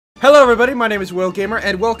Hello everybody, my name is Will Gamer,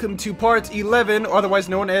 and welcome to part 11, otherwise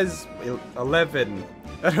known as 11.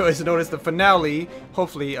 Otherwise known as the finale,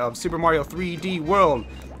 hopefully, of Super Mario 3D World.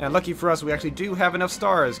 And lucky for us, we actually do have enough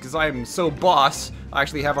stars, because I'm so boss, I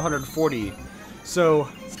actually have 140. So,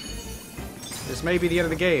 this may be the end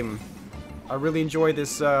of the game. I really enjoyed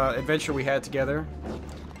this adventure we had together.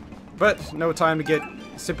 But, no time to get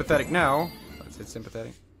sympathetic now. Is it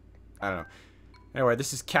sympathetic? I don't know. Anyway,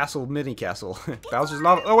 this is Castle Mini Castle. Bowser's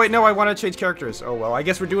Lava. Oh wait, no, I want to change characters. Oh well, I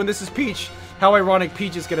guess we're doing this as Peach. How ironic,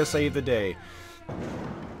 Peach is gonna save the day.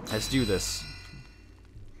 Let's do this.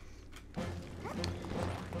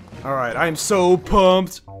 Alright, I'm so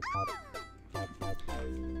pumped.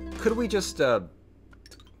 Could we just,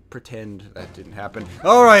 pretend that didn't happen?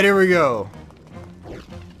 Alright, here we go.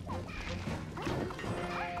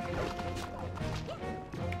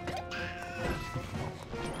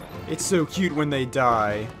 It's so cute when they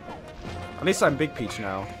die. At least I'm Big Peach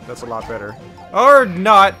now. That's a lot better. Or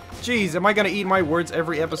not! Jeez, am I gonna eat my words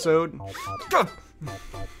every episode?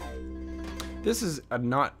 This is a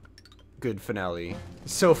not good finale.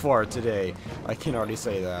 So far today. I can already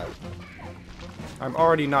say that. I'm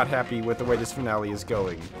already not happy with the way this finale is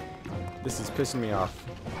going. This is pissing me off.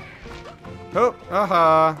 Oh,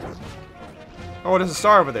 aha! Oh, there's a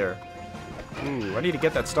star over there. Ooh, I need to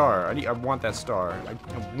get that star. I want that star. I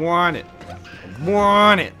want it. I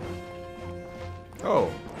want it.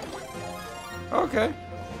 Oh. Okay.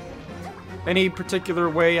 Any particular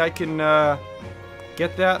way I can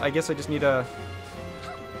get that? I guess I just need to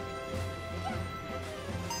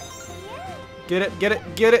get it, get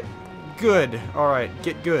it, get it. Good. Alright,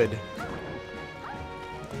 get good.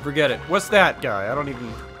 Forget it. What's that guy? I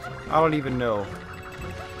don't even know.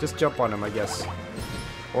 Just jump on him, I guess.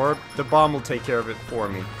 Or the bomb will take care of it for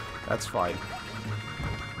me. That's fine.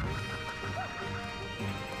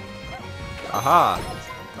 Aha!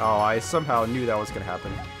 Oh, I somehow knew that was gonna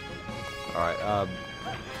happen. Alright,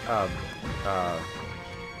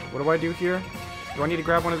 what do I do here? Do I need to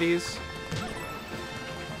grab one of these?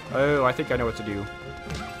 Oh, I think I know what to do.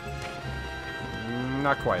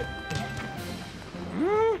 Not quite.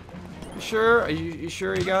 You sure? Are you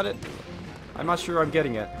sure you got it? I'm not sure I'm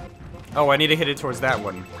getting it. Oh, I need to hit it towards that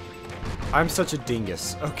one. I'm such a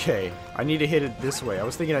dingus. Okay, I need to hit it this way. I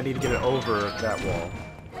was thinking I need to get it over that wall.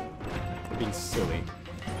 I'm being silly.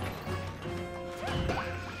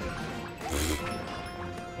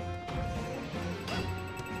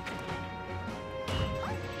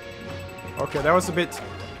 Okay, that was a bit...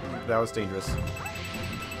 That was dangerous.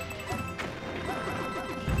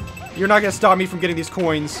 You're not gonna stop me from getting these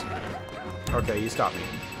coins. Okay, you stopped me.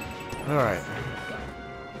 Alright.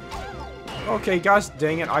 Okay, gosh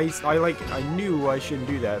dang it, I knew I shouldn't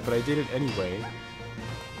do that, but I did it anyway.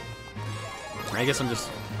 I guess I'm just...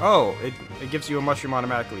 Oh, it gives you a mushroom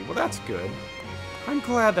automatically. Well, that's good. I'm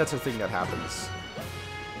glad that's a thing that happens.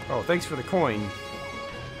 Oh, thanks for the coin.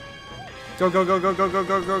 Go, go, go, go, go, go,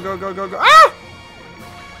 go, go, go, go, go, go. Ah!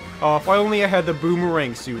 Oh, if I only had the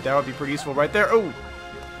boomerang suit, that would be pretty useful right there. Oh!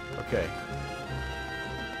 Okay.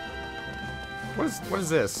 What is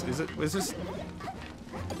this? Is this...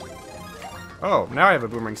 Oh, now I have a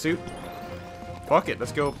boomerang suit. Fuck it,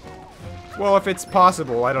 let's go. Well, if it's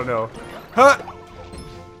possible, I don't know. Huh!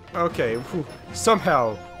 Okay, whew.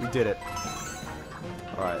 Somehow we did it.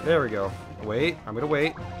 Alright, there we go. Wait, I'm gonna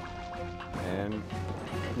wait. And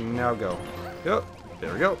now go. Yep,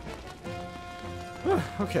 there we go.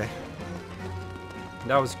 Okay.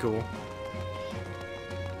 That was cool.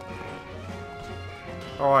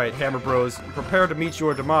 Alright, Hammer Bros, prepare to meet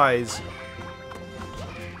your demise.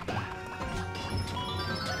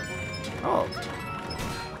 Oh.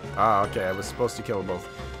 Ah, okay, I was supposed to kill them both.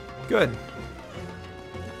 Good.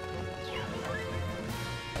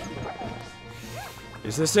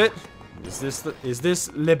 Is this it? Is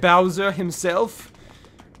this Le Bowser himself?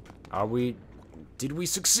 Did we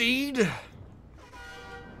succeed?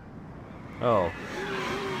 Oh.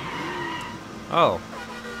 Oh.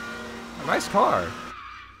 A nice car.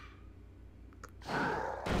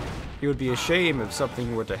 It would be a shame if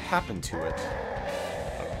something were to happen to it.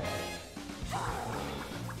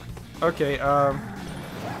 Okay, oh,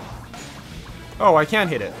 I can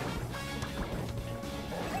hit it.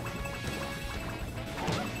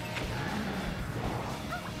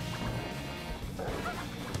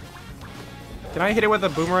 Can I hit it with a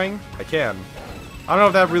boomerang? I can. I don't know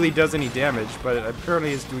if that really does any damage, but it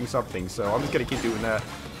apparently is doing something, so I'm just gonna keep doing that.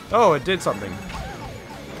 Oh, it did something.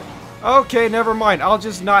 Okay, never mind. I'll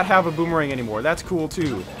just not have a boomerang anymore. That's cool,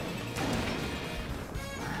 too.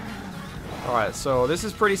 Alright, so this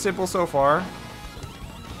is pretty simple so far.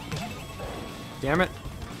 Damn it.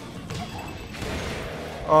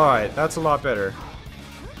 Alright, that's a lot better.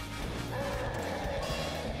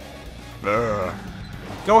 Ugh.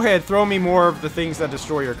 Go ahead, throw me more of the things that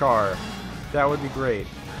destroy your car. That would be great.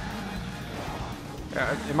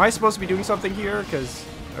 Am I supposed to be doing something here? Because,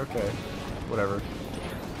 okay, whatever.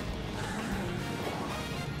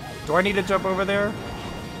 Do I need to jump over there?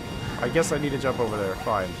 I guess I need to jump over there.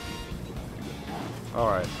 Fine.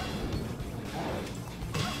 Alright.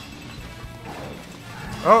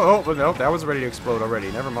 Oh, no, that was ready to explode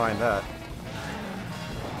already. Never mind that.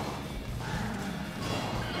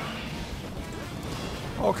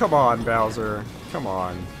 Oh, come on, Bowser. Come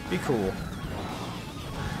on. Be cool.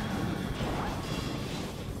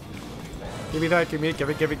 Give me that. Give it. Give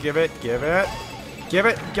it. Give it. Give it. Give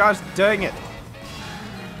it. Gosh dang it.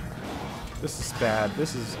 This is bad.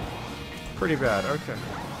 This is pretty bad. Okay.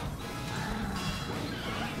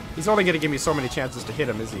 He's only going to give me so many chances to hit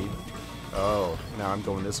him, is he? Oh, now I'm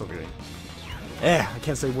going this way. I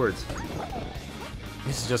can't say words.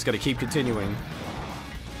 This is just going to keep continuing.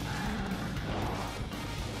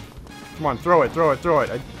 Come on, throw it, throw it, throw it.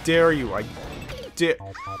 I dare you. I dare.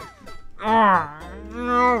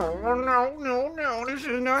 No. This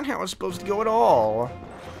is not how it's supposed to go at all.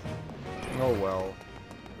 Oh, well.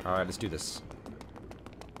 Alright, let's do this.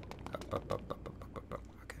 Okay.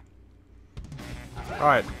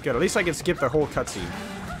 Alright, good. At least I can skip the whole cutscene.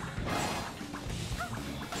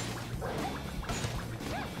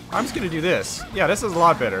 I'm just gonna do this. Yeah, this is a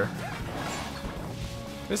lot better.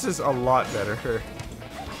 This is a lot better.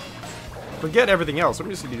 Forget everything else. I'm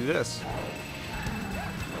just gonna do this.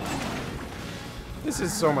 This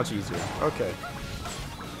is so much easier. Okay.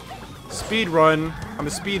 Speed run. I'm gonna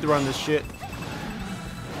speed run this shit.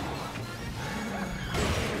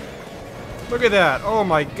 Look at that. Oh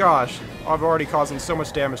my gosh. I'm already causing so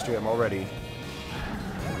much damage to him already.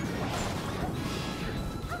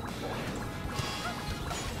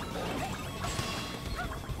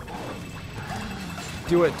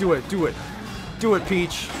 Do it, do it, do it. Do it,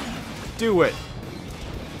 Peach. Do it.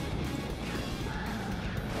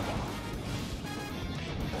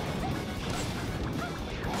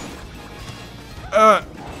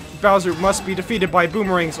 Bowser must be defeated by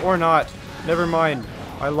boomerangs or not. Never mind.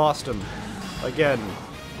 I lost him. Again.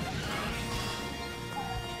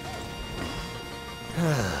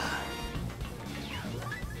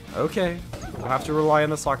 Okay. We'll have to rely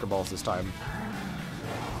on the soccer balls this time.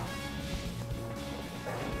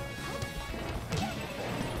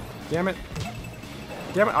 Damn it.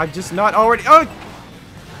 Damn it, I'm just not already— oh!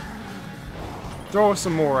 Throw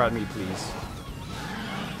some more at me, please.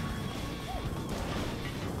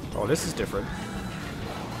 Oh, this is different.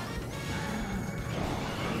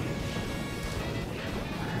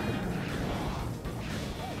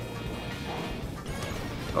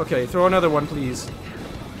 Okay, throw another one, please.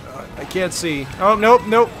 I can't see. Oh, nope,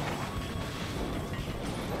 nope.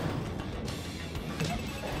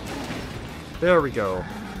 There we go.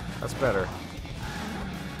 That's better.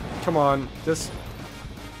 Come on, just—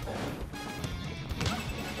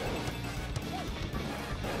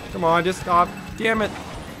 come on, just stop. Damn it.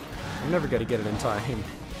 I'm never gonna get it in time.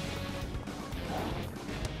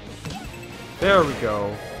 There we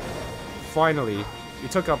go. Finally. We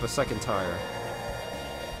took out the second tire.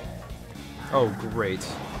 Oh, great.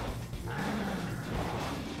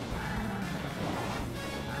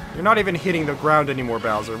 You're not even hitting the ground anymore,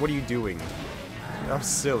 Bowser. What are you doing? That's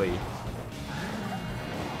silly.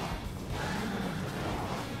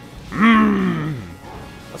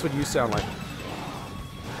 That's what you sound like.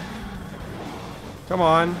 Come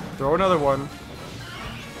on, throw another one.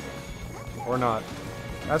 Or not.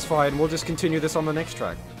 That's fine, we'll just continue this on the next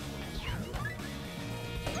track.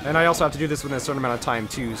 And I also have to do this within a certain amount of time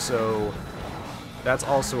too, so that's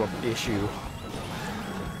also an issue.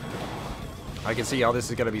 I can see how this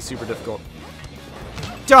is going to be super difficult.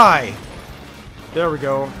 Die! There we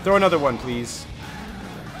go. Throw another one, please.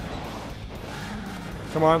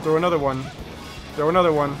 Come on, throw another one. Throw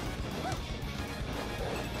another one.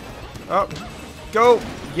 Oh. Go!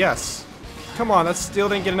 Yes. Come on, that still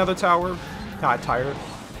didn't get another tower. Not tired.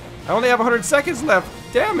 I only have 100 seconds left.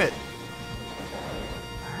 Damn it!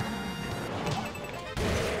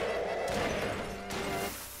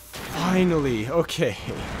 Finally. Okay.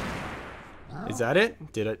 Is that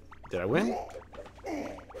it? Did I win?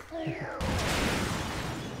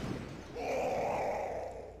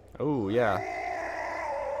 Oh, yeah.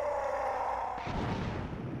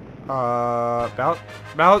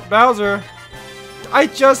 Bowser! I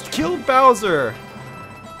just killed Bowser!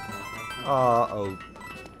 Oh.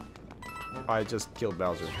 I just killed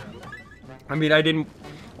Bowser. I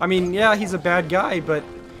mean, yeah, he's a bad guy, but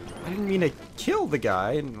I didn't mean to kill the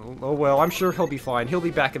guy. And, oh well, I'm sure he'll be fine. He'll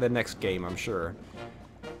be back in the next game, I'm sure.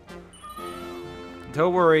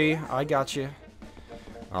 Don't worry, I got you.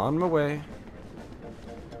 On my way.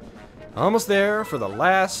 Almost there for the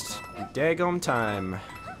last daggone time.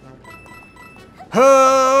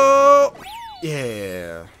 Oh!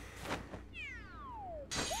 Yeah.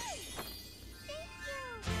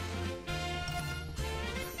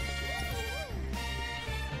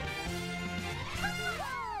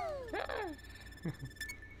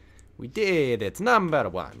 We did it. Number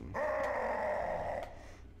 1.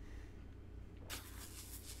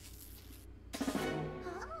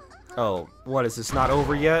 Oh, what, is this not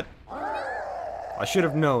over yet? I should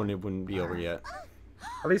have known it wouldn't be over yet.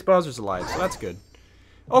 At least Bowser's alive, so that's good.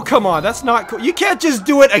 Oh, come on, that's not cool. You can't just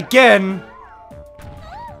do it again!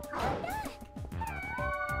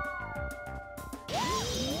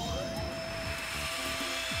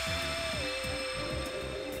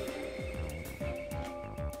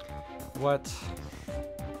 What?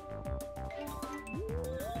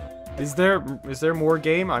 Is there more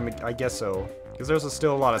game? I guess so. Because there's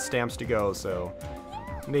still a lot of stamps to go, so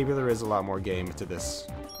maybe there is a lot more game to this.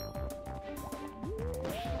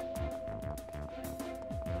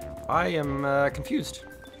 I am confused.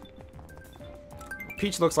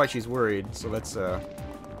 Peach looks like she's worried, so let's go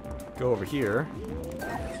over here.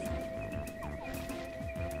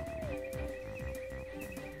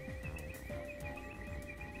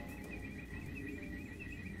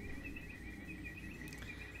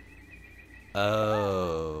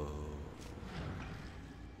 Oh.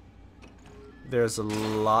 There's a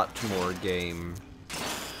lot more game.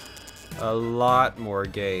 A lot more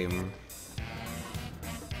game.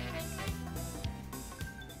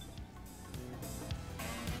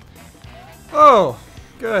 Oh,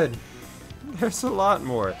 good. There's a lot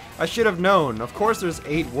more. I should have known. Of course there's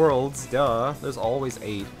 8 worlds, duh. There's always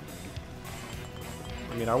 8.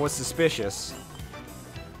 I mean, I was suspicious.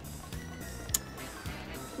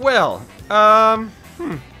 Well,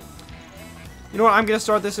 you know what, I'm gonna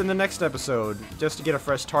start this in the next episode, just to get a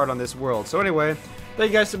fresh start on this world. So anyway,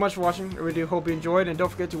 thank you guys so much for watching. I really do hope you enjoyed, and don't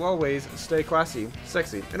forget to always stay classy,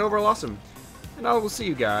 sexy, and overall awesome. And I will see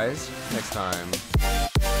you guys next time.